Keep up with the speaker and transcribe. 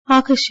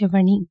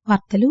ఆకాశవాణి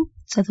వార్తలు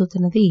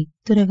చదువుతున్నది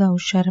దుర్గా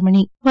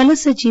ఉషారమణి.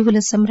 వలస జీవుల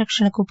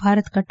సంరక్షణకు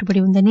భారత్ కట్టుబడి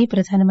ఉందని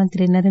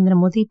ప్రధానమంత్రి నరేంద్ర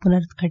మోదీ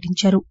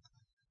పునరుద్ఘాటించారు.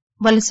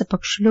 వలస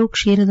పక్షులు,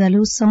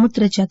 క్షీరదాలు,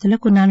 సముద్ర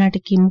జాతులకు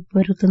నానాటికీ ముప్పు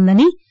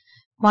పెరుగుతుందని,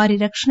 వారి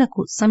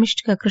రక్షణకు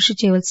సమిష్టిగా కృషి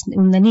చేయవలసి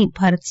ఉందని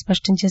భారత్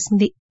స్పష్టం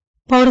చేసింది.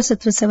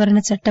 పౌరసత్వ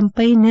సవరణ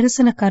చట్టంపై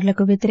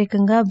నిరసనకారులకు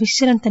వ్యతిరేకంగా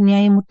విశ్రాంత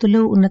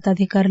న్యాయమూర్తులు,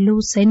 ఉన్నతాధికారులు,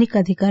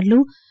 సైనికాధికారులు,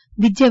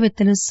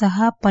 విద్యావేత్తలు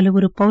సహా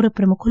పలువురు పౌర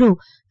ప్రముఖులు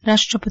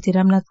రాష్టపతి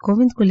రామ్నాథ్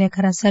కోవింద్ కు లేఖ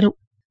రాశారు.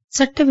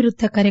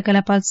 చట్టవిరుద్ద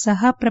కార్యకలాపాలు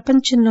సహా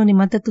ప్రపంచంలోని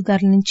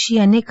మద్దతుదారుల నుంచి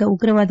అనేక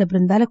ఉగ్రవాద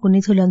బృందాలకు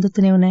నిధులు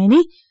అందుతూనే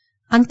ఉన్నాయని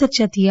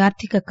అంతర్జాతీయ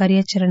ఆర్థిక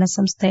కార్యాచరణ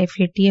సంస్థ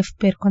FATF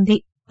పేర్కొంది.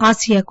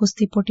 ఆసియా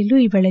కుస్తీ పోటీలు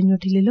ఈవేళ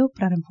న్యూఢిల్లీలో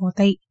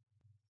ప్రారంభమవుతాయి.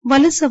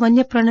 వలస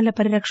వన్యప్రాణుల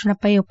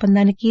పరిరక్షణపై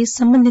ఒప్పందానికి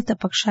సంబంధిత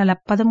పక్షాల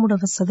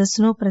 13వ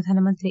సదస్సును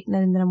ప్రధానమంత్రి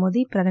నరేంద్ర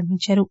మోదీ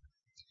ప్రారంభించారు.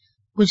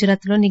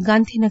 గుజరాత్ లోని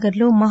గాంధీనగర్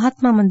లో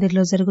మహాత్మా మందిర్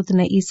లో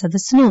జరుగుతున్న ఈ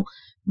సదస్సును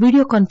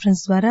వీడియో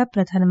కాన్పరెన్స్ ద్వారా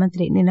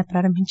ప్రధానమంత్రి నిన్న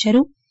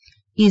ప్రారంభించారు.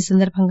 ఈ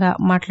సందర్భంగా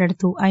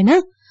మాట్లాడుతూ ఆయన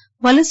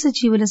వలస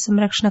జీవుల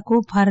సంరక్షణకు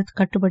భారత్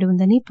కట్టుబడి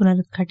ఉందని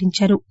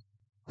పునరుద్ఘాటించారు.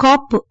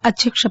 కాప్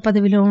అధ్యక్ష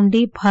పదవిలో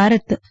ఉండి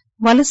భారత్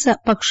వలస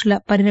పక్షుల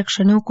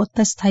పరిరక్షణను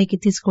కొత్త స్థాయికి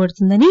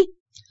తీసుకువెడుతుందని,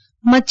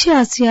 మధ్య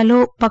ఆసియాలో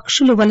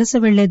పక్షులు వలస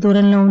వెళ్లే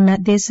దూరంలో ఉన్న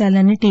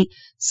దేశాలన్నిటి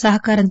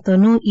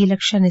సహకారంతోనూ ఈ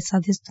లక్ష్యాన్ని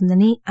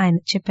సాధిస్తుందని ఆయన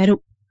చెప్పారు.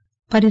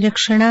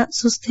 పరిరక్షణ,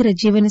 సుస్థిర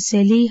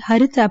జీవనశైలి,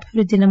 హరిత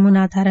అభివృద్ది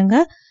నమూనా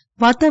ఆధారంగా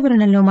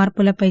వాతావరణంలో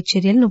మార్పులపై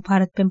చర్యలను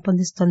భారత్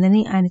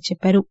పెంపొందిస్తోందని ఆయన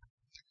చెప్పారు.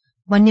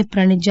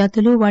 వన్యప్రాణి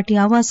జాతులు, వాటి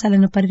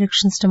ఆవాసాలను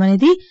పరిరక్షించడం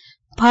అనేది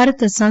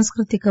భారత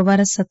సాంస్కృతిక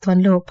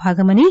వారసత్వంలో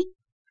భాగమని,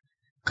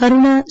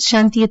 కరుణ,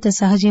 శాంతియుత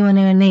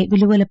సహజీవనం అనే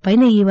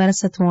విలువలపైనే ఈ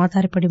వారసత్వం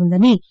ఆధారపడి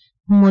ఉందని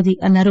మోదీ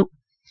అన్నారు.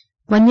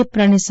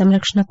 వన్యప్రాణి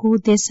సంరక్షణకు,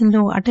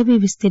 దేశంలో అటవీ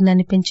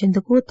విస్తీర్ణాన్ని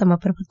పెంచేందుకు తమ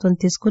ప్రభుత్వం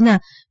తీసుకున్న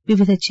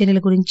వివిధ చర్యల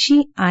గురించి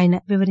ఆయన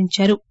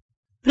వివరించారు.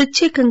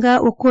 ప్రత్యేకంగా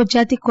ఒక్కో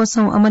జాతి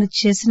కోసం అమలు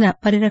చేసిన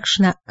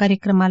పరిరక్షణ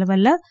కార్యక్రమాల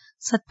వల్ల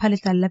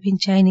సత్ఫలితాలు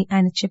లభించాయని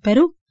ఆయన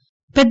చెప్పారు.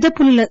 పెద్ద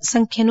పులుల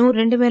సంఖ్యను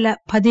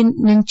 2010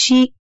 నుంచి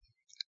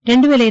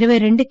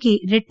 2022కి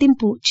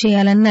రెట్టింపు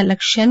చేయాలన్న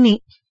లక్ష్యాన్ని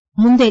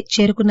ముందే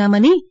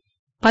చేరుకున్నామని,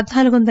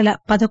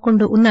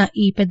 1411 ఉన్న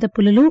ఈ పెద్ద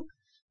పులులు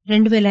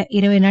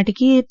 2020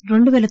 నాటికి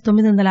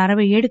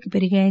 2967కి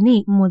పెరిగాయని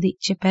మోదీ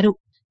చెప్పారు.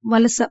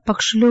 వలస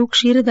పక్షులు,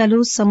 క్షీరదాలు,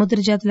 సముద్ర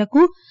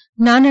జాతులకు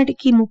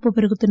నానాటికీ ముప్పు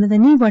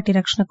పెరుగుతున్నదని, వాటి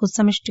రక్షణకు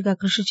సమిష్టిగా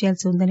కృషి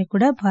చేయాల్సి ఉందని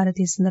కూడా భారత్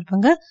ఈ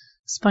సందర్భంగా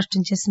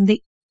స్పష్టం చేసింది.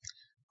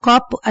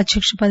 కాప్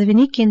అధ్యక్ష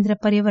పదవిని కేంద్ర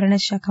పర్యావరణ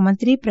శాఖ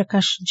మంత్రి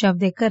ప్రకాశ్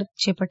జావదేకర్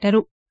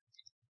చేపట్టారు.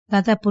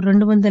 దాదాపు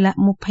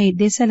 230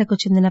 దేశాలకు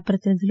చెందిన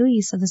ప్రతినిధులు ఈ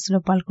సదస్సులో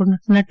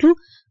పాల్గొంటున్నట్లు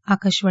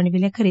ఆకాశవాణి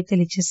విలేకరి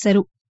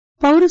తెలియజేశారు.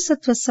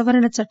 పౌరసత్వ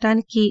సవరణ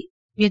చట్టానికి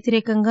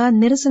వ్యతిరేకంగా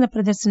నిరసన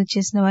ప్రదర్శన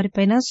చేసిన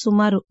వారిపై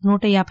సుమారు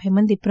 150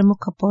 మంది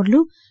ప్రముఖ పౌరులు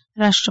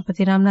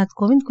రాష్టపతి రామ్నాథ్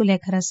కోవింద్ కు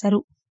లేఖ రాశారు.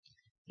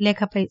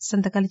 లేఖపై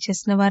సంతకాలు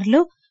చేసిన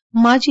వారిలో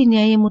మాజీ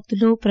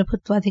న్యాయమూర్తులు,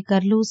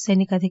 ప్రభుత్వాధికారులు,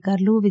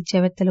 సైనికాధికారులు,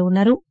 విద్యావేత్తలు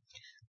ఉన్నారు.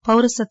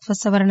 పౌరసత్వ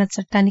సవరణ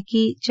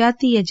చట్టానికి,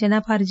 జాతీయ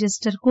జనాభా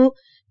రిజిస్టర్ కు,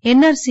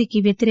 NRCకి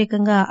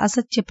వ్యతిరేకంగా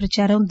అసత్య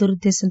ప్రచారం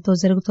దురుద్దేశంతో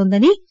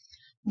జరుగుతోందని,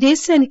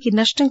 దేశానికి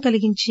నష్టం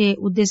కలిగించే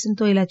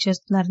ఉద్దేశంతో ఇలా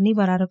చేస్తున్నారని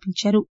వారు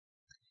ఆరోపించారు.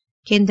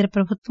 కేంద్ర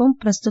ప్రభుత్వం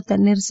ప్రస్తుత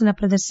నిరసన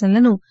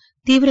ప్రదర్శనలను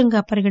తీవ్రంగా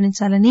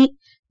పరిగణించాలని,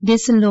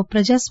 దేశంలో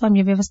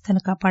ప్రజాస్వామ్య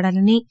వ్యవస్థను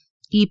కాపాడాలని,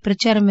 ఈ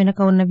ప్రచారం వెనుక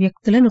ఉన్న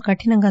వ్యక్తులను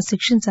కఠినంగా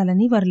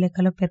శిక్షించాలని వారు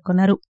లేఖలో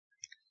పేర్కొన్నారు.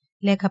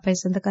 లేఖపై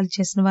సంతకాలు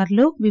చేసిన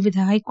వారిలో వివిధ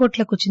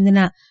హైకోర్టులకు చెందిన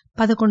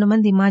 11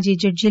 మంది మాజీ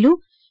జడ్జీలు,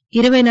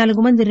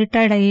 24 మంది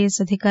రిటైర్డ్ IAS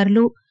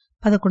అధికారులు,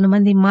 11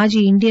 మంది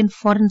మాజీ ఇండియన్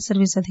ఫారెన్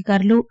సర్వీస్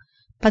అధికారులు,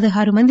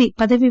 16 మంది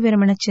పదవీ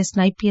విరమణ చేసిన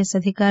IPS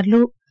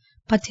అధికారులు,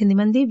 18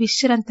 మంది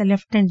విశ్రాంత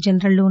లెఫ్టినెంట్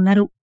జనరళ్లు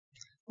ఉన్నారు.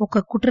 ఒక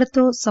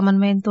కుట్రతో,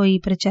 సమన్వయంతో ఈ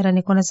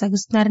ప్రచారాన్ని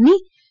కొనసాగిస్తున్నారని,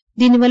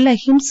 దీనివల్ల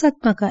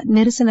హింసాత్మక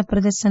నిరసన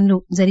ప్రదర్శనలు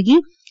జరిగి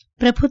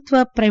ప్రభుత్వ,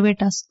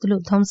 ప్రైవేటు ఆస్తులు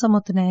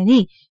ధ్వంసమవుతున్నాయని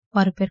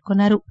వారు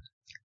పేర్కొన్నారు.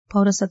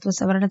 పౌరసత్వ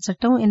సవరణ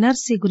చట్టం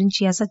NRC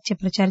గురించి అసత్య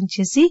ప్రచారం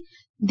చేసి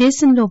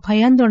దేశంలో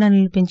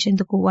భయాందోళనలు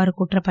పెంచేందుకు వారు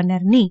కుట్ర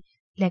పన్నారని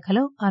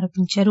లేఖలో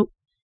ఆరోపించారు.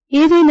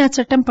 ఏదైనా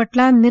చట్టం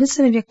పట్ల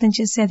నిరసన వ్యక్తం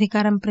చేసే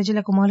అధికారం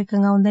ప్రజలకు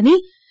మౌలికంగా ఉందని,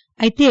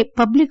 అయితే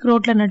పబ్లిక్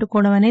రోడ్లను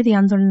అడ్డుకోవడం అనేది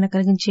ఆందోళన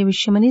కలిగించే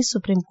విషయమని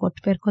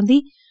సుప్రీంకోర్టు పేర్కొంది.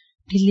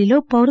 ఢిల్లీలో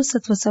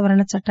పౌరసత్వ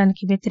సవరణ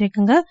చట్టానికి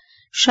వ్యతిరేకంగా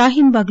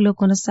షాహీన్బాగ్ లో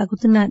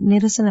కొనసాగుతున్న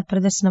నిరసన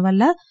ప్రదర్శన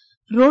వల్ల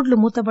రోడ్లు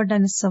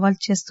మూతబడ్డాన్ని సవాల్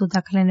చేస్తూ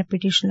దాఖలైన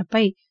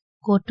పిటిషన్లపై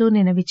కోర్టు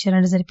నిన్న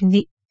విచారణ జరిపింది.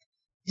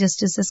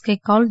 Justice SK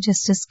Kaul,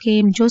 justice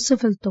KM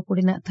Joseph తో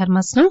కూడిన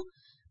ధర్మాసనం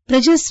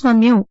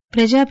ప్రజాస్వామ్యం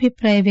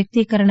ప్రజాభిప్రాయ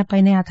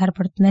వ్యక్తీకరణపైనే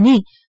ఆధారపడుతుందని,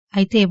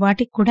 అయితే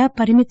వాటికి కూడా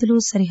పరిమితులు,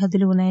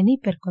 సరిహద్దులు ఉన్నాయని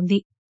పేర్కొంది.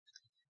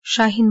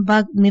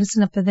 షాహీన్బాగ్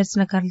నిరసన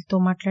ప్రదర్శనకారులతో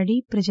మాట్లాడి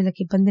ప్రజలకు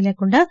ఇబ్బంది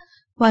లేకుండా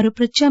వారు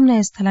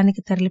ప్రత్యామ్నాయ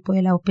స్థలానికి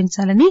తరలిపోయేలా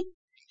ఒప్పించాలని,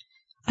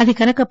 అది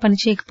కనుక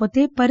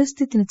పనిచేయకపోతే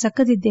పరిస్థితిని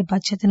చక్కదిద్దే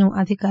బాధ్యతను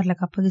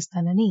అధికారులకు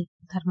అప్పగిస్తానని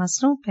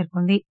ధర్మాసనం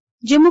పేర్కొంది.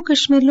 జమ్మూ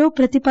కశ్మీర్లో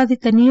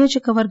ప్రతిపాదిత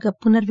నియోజకవర్గ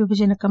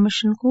పునర్విభజన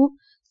కమిషన్ కు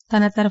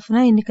తన తరఫున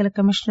ఎన్నికల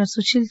కమిషనర్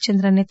సుశీల్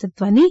చంద్ర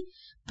నేతృత్వాన్ని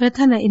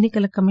ప్రధాన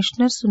ఎన్నికల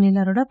కమిషనర్ సునీల్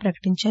అరోరా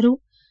ప్రకటించారు.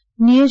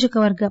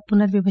 నియోజకవర్గ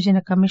పునర్విభజన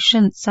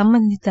కమిషన్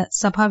సంబంధిత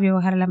సభా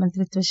వ్యవహారాల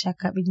మంత్రిత్వ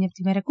శాఖ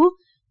విజ్ఞప్తి మేరకు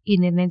ఈ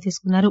నిర్ణయం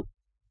తీసుకున్నారు.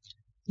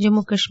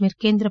 జమ్మూ కశ్మీర్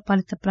కేంద్ర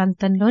పాలిత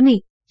ప్రాంతంలోని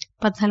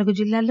 14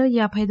 జిల్లాల్లో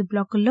 55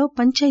 బ్లాకుల్లో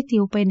పంచాయతీ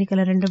ఉప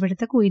ఎన్నికల రెండో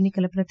విడతకు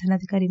ఎన్నికల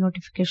ప్రధానాధికారి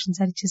నోటిఫికేషన్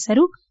జారీ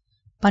చేశారు.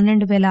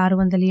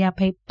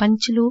 12,650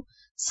 పంచ్లు,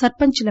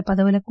 సర్పంచ్ల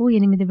పదవులకు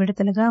 8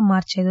 విడతలుగా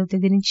మార్చి 5వ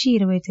తేదీ నుంచి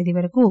 20వ తేదీ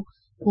వరకు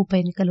ఉప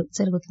ఎన్నికలు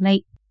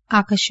జరుగుతున్నాయి.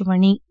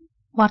 ఆకాశవాణి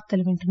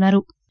వార్తలు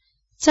వింటున్నారు.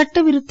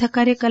 చట్టవిరుద్ద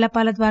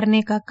కార్యకలాపాల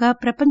ద్వారానే కాక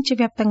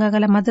ప్రపంచవ్యాప్తంగా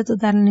గల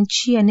మద్దతుదారుల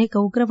నుంచి అనేక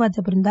ఉగ్రవాద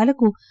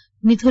బృందాలకు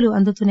నిధులు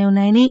అందుతూనే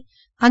ఉన్నాయని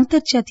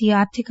అంతర్జాతీయ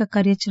ఆర్థిక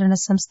కార్యాచరణ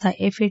సంస్థ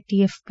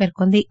FATF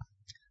పేర్కొంది.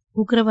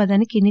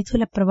 ఉగ్రవాదానికి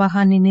నిధుల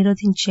ప్రవాహాన్ని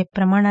నిరోధించే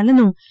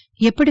ప్రమాణాలను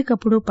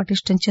ఎప్పటికప్పుడు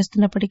పటిష్టం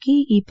చేస్తున్నప్పటికీ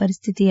ఈ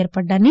పరిస్థితి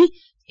ఏర్పడ్డాన్ని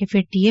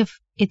FATF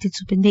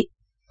ఎత్తిచూపింది.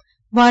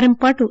 వారం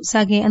పాటు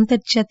సాగే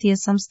అంతర్జాతీయ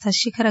సంస్థ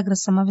శిఖరాగ్ర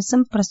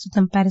సమావేశం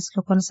ప్రస్తుతం ప్యారిస్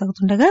లో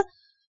కొనసాగుతుండగా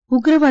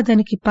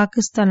ఉగ్రవాదానికి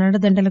పాకిస్తాన్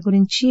అండదండల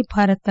గురించి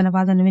భారత్ తన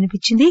వాదనను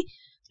వినిపించింది.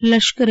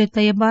 లష్కర్ ఎ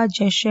తయ్యబా,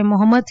 జైషే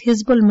మొహమ్మద్,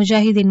 హిజ్బుల్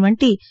ముజాహిదీన్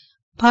వంటి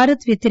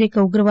భారత్ వ్యతిరేక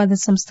ఉగ్రవాద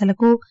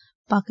సంస్థలకు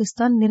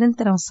పాకిస్తాన్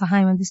నిరంతరం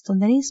సహాయం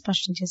అందిస్తోందని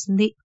స్పష్టం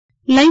చేసింది.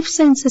 లైఫ్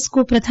సైన్సెస్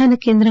కు ప్రధాన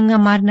కేంద్రంగా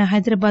మారిన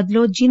హైదరాబాద్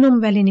లో జీనోమ్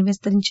వ్యాలీని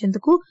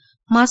విస్తరించేందుకు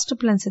మాస్టర్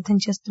ప్లాన్ సిద్దం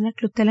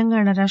చేస్తున్నట్లు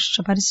తెలంగాణ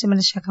రాష్ట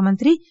పరిశ్రమల శాఖ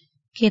మంత్రి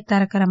కె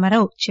తారక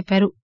రామారావు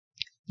చెప్పారు.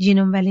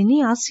 జీనోమ్ వ్యాలీని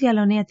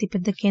ఆసియాలోనే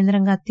అతిపెద్ద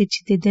కేంద్రంగా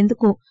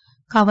తీర్చిదిద్దేందుకు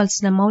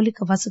కావాల్సిన మౌలిక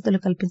వసతులు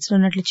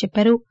కల్పించనున్నట్లు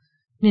చెప్పారు.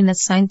 నిన్న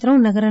సాయంత్రం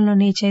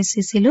నగరంలోని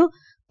HICCలో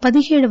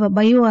 17వ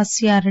బయో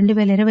ఆసియా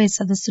 2020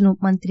 సదస్సును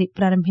మంత్రి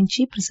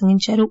ప్రారంభించి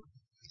ప్రసంగించారు.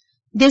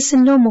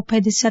 దేశంలో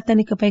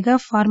 35% పైగా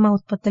ఫార్మా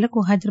ఉత్పత్తులకు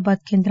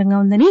హైదరాబాద్ కేంద్రంగా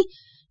ఉందని,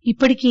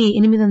 ఇప్పటికీ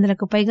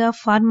 800కు పైగా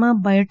ఫార్మా,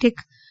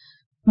 బయోటెక్,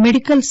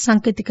 మెడికల్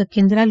సాంకేతిక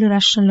కేంద్రాలు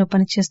రాష్టంలో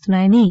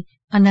పనిచేస్తున్నాయని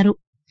అన్నారు.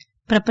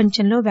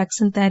 ప్రపంచంలో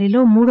వ్యాక్సిన్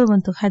తయారీలో 3వ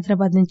వంతు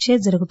హైదరాబాద్ నుంచే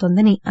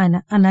జరుగుతోందని ఆయన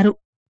అన్నారు.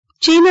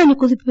 చైనాను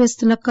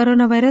కుదిపివేస్తున్న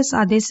కరోనా వైరస్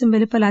ఆ దేశం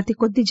వెలుపల అతి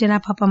కొద్ది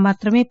జనాభాపై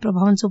మాత్రమే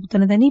ప్రభావం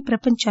చూపుతున్నదని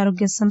ప్రపంచ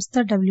ఆరోగ్య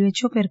సంస్థ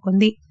WHO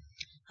పేర్కొంది.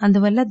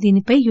 అందువల్ల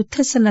దీనిపై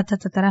యుద్ద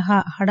సన్నద్దత తరహా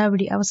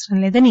హడావిడి అవసరం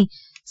లేదని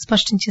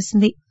స్పష్టం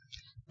చేసింది.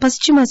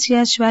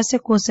 పశ్చిమాసియా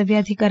శ్వాసకోశ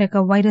వ్యాధికారక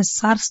వైరస్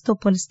సార్స్ తో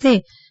పోలిస్తే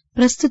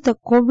ప్రస్తుత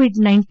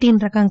కోవిడ్-19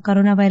 రకం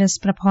కరోనా వైరస్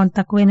ప్రభావం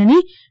తక్కువేనని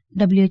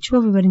WHO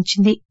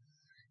వివరించింది.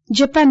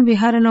 జపాన్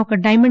విహారనౌక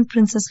డైమండ్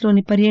ప్రిన్సెస్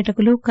లోని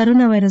పర్యాటకులు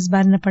కరోనా వైరస్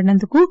బారిన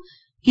పడినందుకు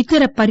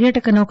ఇతర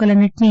పర్యాటక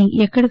నౌకలన్నింటినీ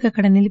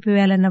ఎక్కడికక్కడ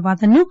నిలిపివేయాలన్న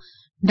వాదనను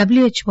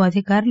WHO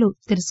అధికారులు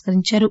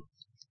తిరస్కరించారు.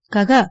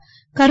 కాగా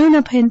కరోనా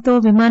భయంతో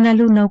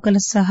విమానాలు,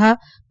 నౌకలు సహా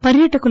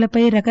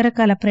పర్యాటకులపై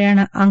రకరకాల ప్రయాణ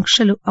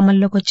ఆంక్షలు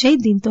అమల్లోకి వచ్చాయి.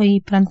 దీంతో ఈ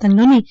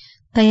ప్రాంతంలోని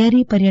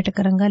తయారీ, పర్యాటక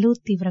రంగాలు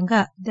తీవ్రంగా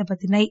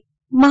దెబ్బతిన్నాయి.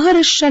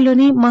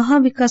 మహారాష్టలోని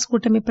మహావికాస్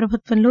కూటమి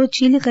ప్రభుత్వంలో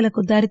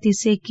చీలికలకు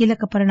దారితీసే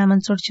కీలక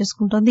పరిణామం చోటు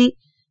చేసుకుంటోంది.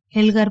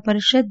 ఎల్గార్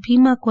పరిషత్,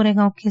 భీమా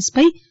కోరెగాం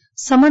కేసుపై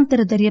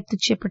సమాంతర దర్యాప్తు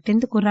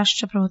చేపట్టేందుకు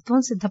రాష్ట ప్రభుత్వం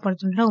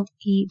సిద్దపడుతుండడం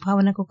ఈ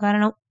భావనకు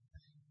కారణం.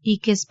 ఈ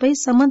కేసుపై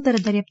సమాంతర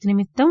దర్యాప్తు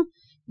నిమిత్తం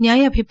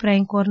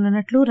న్యాయాభిప్రాయం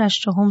కోరనున్నట్లు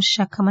రాష్ట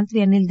హోంశాఖ మంత్రి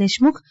అనిల్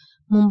దేశ్ముఖ్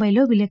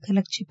ముంబైలో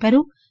విలేకరులకు చెప్పారు.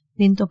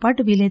 దీంతో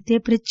పాటు వీలైతే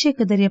ప్రత్యేక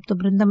దర్యాప్తు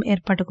బృందం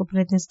ఏర్పాటుకు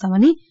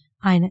ప్రయత్నిస్తామని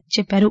ఆయన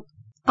చెప్పారు.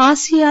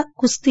 ఆసియా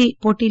కుస్తీ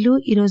పోటీలు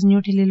ఈరోజు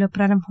న్యూఢిల్లీలో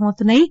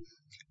ప్రారంభమవుతున్నాయి.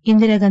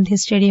 ఇందిరాగాంధీ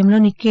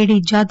స్టేడియంలోని కేడీ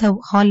జాదవ్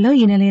హాల్లో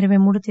ఈ నెల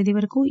 23వ తేదీ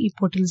వరకు ఈ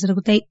పోటీలు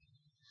జరుగుతాయి.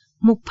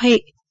 30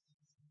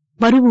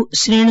 బరువు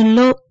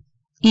శ్రేణుల్లో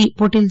ఈ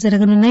పోటీలు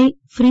జరగనున్నాయి.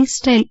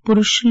 ఫ్రీస్టైల్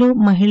పురుషులు,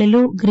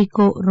 మహిళలు,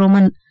 గ్రీకో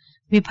రోమన్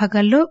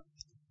విభాగాల్లో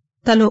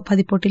తలో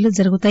 10 పోటీలు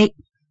జరుగుతాయి.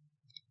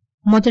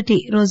 మొదటి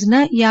రోజున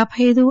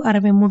 55,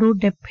 63,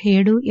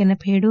 77,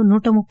 87,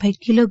 130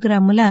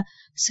 కిలోగ్రాముల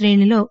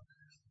శ్రేణిలో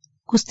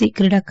కుస్తీ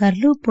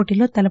క్రీడాకారులు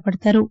పోటీలో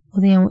తలపడతారు.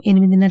 ఉదయం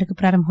 8:30కు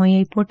ప్రారంభమయ్యే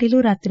ఈ పోటీలు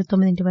రాత్రి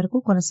 9 వరకు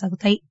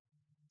కొనసాగుతాయి.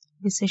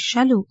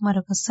 విశేషాలు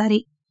మరొకసారి.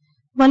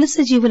 వలస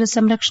జీవుల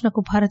సంరక్షణకు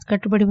భారత్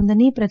కట్టుబడి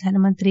ఉందని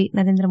ప్రధానమంత్రి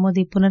నరేంద్ర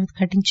మోదీ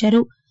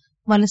పునరుద్ఘాటించారు.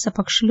 వలస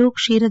పక్షులు,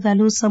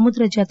 క్షీరదాలు,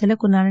 సముద్ర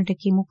జాతులకు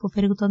నానాటికి ముప్పు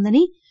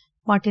పెరుగుతోందని,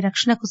 వాటి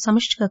రక్షణకు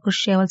సమిష్టిగా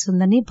కృషి చేయాల్సి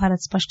ఉందని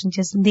భారత్ స్పష్టం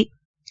చేసింది.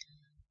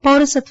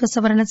 పౌరసత్వ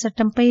సవరణ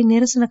చట్టంపై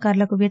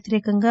నిరసనకారులకు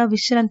వ్యతిరేకంగా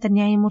విశ్రాంత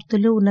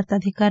న్యాయమూర్తులు,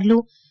 ఉన్నతాధికారులు,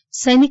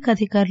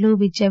 సైనికాధికారులు,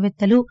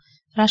 విద్యావేత్తలు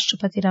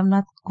రాష్టపతి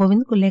రామ్నాథ్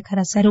కోవింద్ కు లేఖ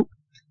రాశారు.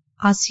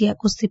 ఆసియా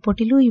కుస్తీ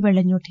పోటీలు ఈవేళ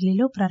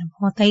న్యూఢిల్లీలో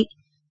ప్రారంభమవుతాయి.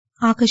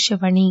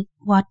 ఆకాశవాణి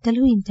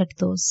వార్తలు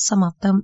ఇంతటితో సమాప్తం.